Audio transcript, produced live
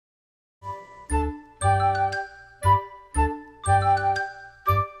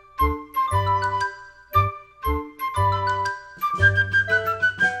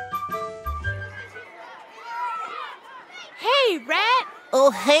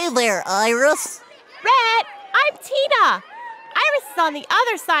Hey there, Iris. Rhet, I'm Tina. Iris is on the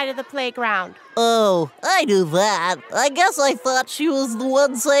other side of the playground. Oh, I knew that. I guess I thought she was the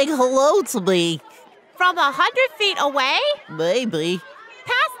one saying hello to me. From 100 feet away? Maybe.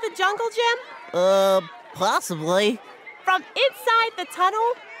 Past the jungle gym? Possibly. From inside the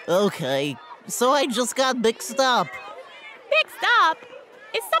tunnel? Okay, so I just got mixed up. Mixed up?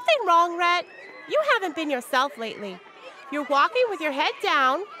 Is something wrong, Rhet? You haven't been yourself lately. You're walking with your head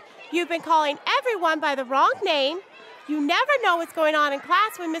down. You've been calling everyone by the wrong name. You never know what's going on in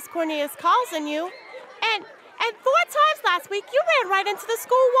class when Miss Cornelius calls on you. And 4 times last week, you ran right into the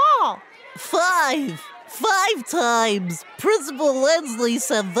school wall. 5 times. Principal Leslie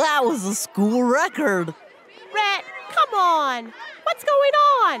said that was a school record. Rhet, come on. What's going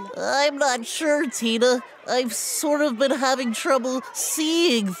on? I'm not sure, Tina. I've sort of been having trouble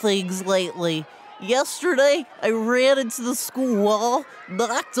seeing things lately. Yesterday, I ran into the school wall,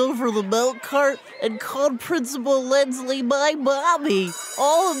 knocked over the milk cart, and called Principal Leslie my mommy,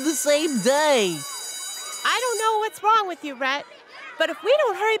 all in the same day. I don't know what's wrong with you, Rhet, but if we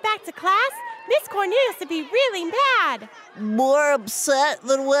don't hurry back to class, Miss Cornelius would be really mad. More upset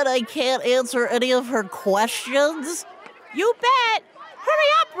than when I can't answer any of her questions? You bet. Hurry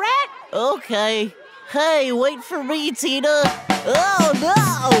up, Rhet. Okay. Hey, wait for me, Tina. Oh,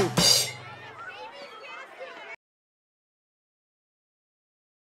 no!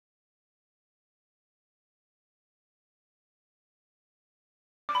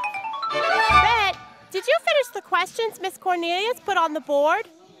 Rhet, did you finish the questions Miss Cornelius put on the board?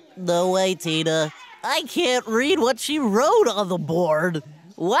 No way, Tina. I can't read what she wrote on the board.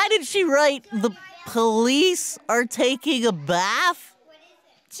 Why did she write, "The police are taking a bath"?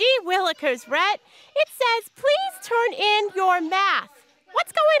 Gee willikers, Rhet. It says, please turn in your math.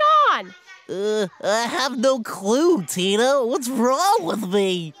 What's going on? I have no clue, Tina. What's wrong with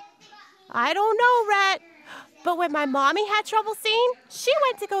me? I don't know, Rhet. But when my mommy had trouble seeing, she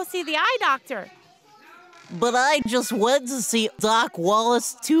went to go see the eye doctor. But I just went to see Doc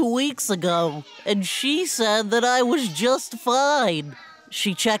Wallace 2 weeks ago, and she said that I was just fine.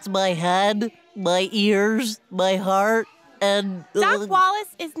 She checked my head, my ears, my heart, and... Doc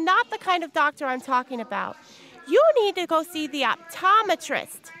Wallace is not the kind of doctor I'm talking about. You need to go see the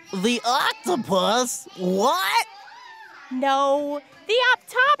optometrist. The octopus? What? No, the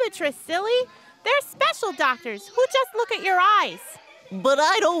optometrist, silly. They're special doctors who just look at your eyes. But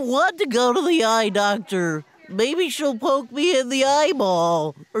I don't want to go to the eye doctor. Maybe she'll poke me in the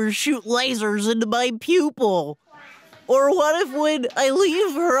eyeball or shoot lasers into my pupil. Or what if when I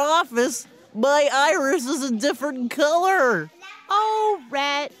leave her office, my iris is a different color? Oh,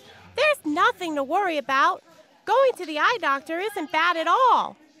 Rhet, there's nothing to worry about. Going to the eye doctor isn't bad at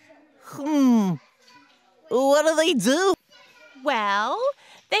all. What do they do? Well,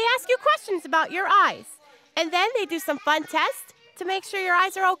 they ask you questions about your eyes, and then they do some fun tests to make sure your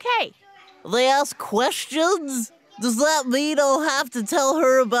eyes are okay. They ask questions? Does that mean I'll have to tell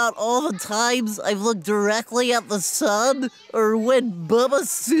her about all the times I've looked directly at the sun? Or when Bubba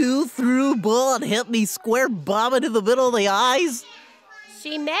Sue threw a ball and hit me square bombing in the middle of the eyes?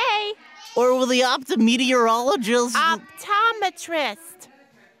 She may. Or with the optometeorologist? Optometrist.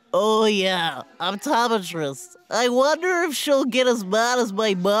 Oh yeah, optometrist. I wonder if she'll get as mad as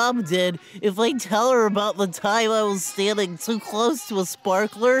my mom did if I tell her about the time I was standing too close to a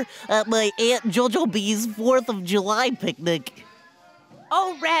sparkler at my Aunt Jojo Bee's 4th of July picnic.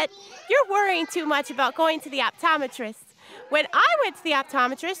 Oh, Rhet, you're worrying too much about going to the optometrist. When I went to the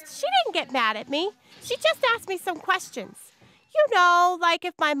optometrist, she didn't get mad at me. She just asked me some questions. You know, like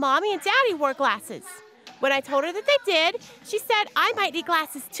if my mommy and daddy wore glasses. When I told her that they did, she said I might need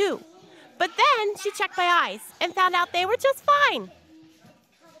glasses too. But then she checked my eyes and found out they were just fine.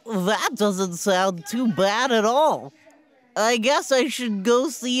 That doesn't sound too bad at all. I guess I should go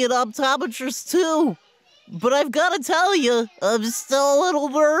see an optometrist too. But I've got to tell you, I'm still a little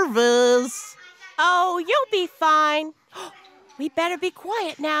nervous. Oh, you'll be fine. We better be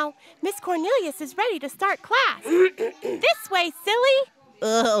quiet now. Miss Cornelius is ready to start class. This way, silly.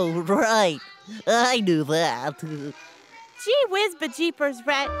 Oh, right. I knew that. Gee whiz bejeepers,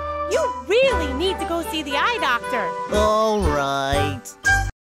 Rhet. You really need to go see the eye doctor. All right.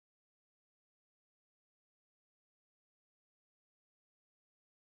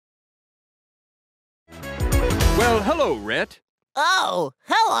 Well, hello, Rhet. Oh,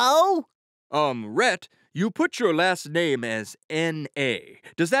 hello. Rhet, you put your last name as N.A.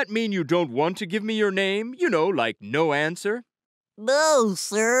 Does that mean you don't want to give me your name? You know, like no answer? No,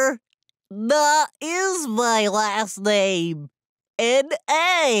 sir. Na is my last name.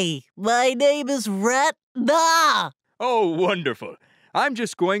 N.A. My name is Rhet Na. Oh, wonderful. I'm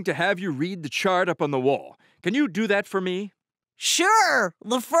just going to have you read the chart up on the wall. Can you do that for me? Sure.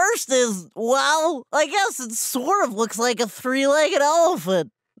 The first is, well, I guess it sort of looks like a three-legged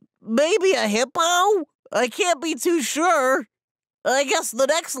elephant. Maybe a hippo? I can't be too sure. I guess the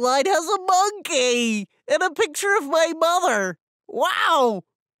next line has a monkey and a picture of my mother. Wow!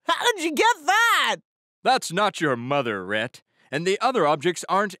 How did you get that? That's not your mother, Rhet. And the other objects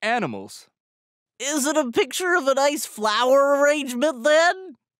aren't animals. Is it a picture of a nice flower arrangement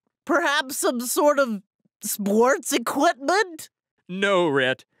then? Perhaps some sort of sports equipment? No,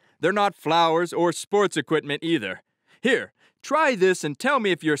 Rhet. They're not flowers or sports equipment either. Here, try this and tell me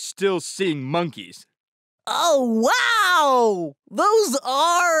if you're still seeing monkeys. Oh, wow! Those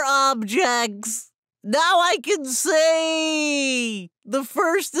are objects! Now I can say the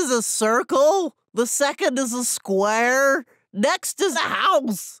first is a circle, the second is a square, next is a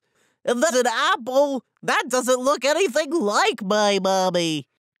house, and then an apple. That doesn't look anything like my mommy.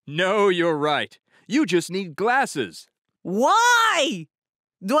 No, you're right. You just need glasses. Why?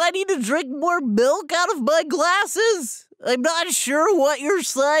 Do I need to drink more milk out of my glasses? I'm not sure what you're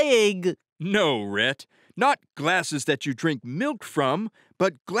saying. No, Rhet. Not glasses that you drink milk from,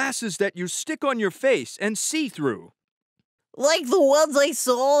 but glasses that you stick on your face and see through. Like the ones I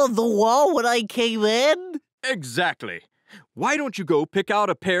saw on the wall when I came in? Exactly. Why don't you go pick out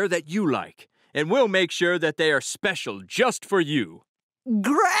a pair that you like, and we'll make sure that they are special just for you.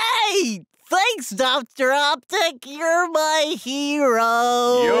 Great! Thanks, Dr. Optic. You're my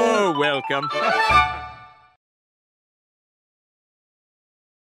hero. You're welcome.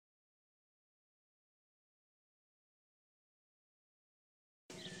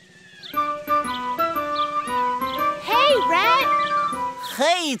 Hey, Rhet!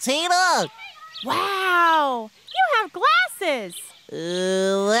 Hey, Tina! Wow! You have glasses!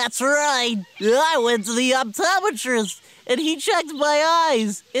 That's right. I went to the optometrist, and he checked my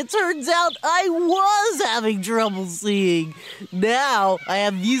eyes. It turns out I was having trouble seeing. Now I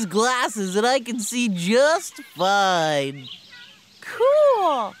have these glasses, and I can see just fine.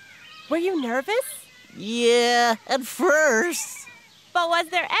 Cool! Were you nervous? Yeah, at first. But was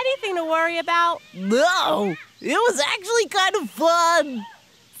there anything to worry about? No, it was actually kind of fun.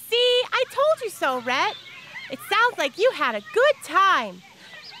 See, I told you so, Rhet. It sounds like you had a good time.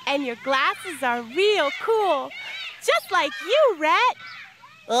 And your glasses are real cool. Just like you, Rhet.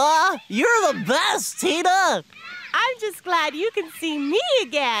 You're the best, Tina. I'm just glad you can see me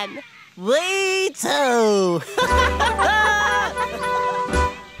again. Me too.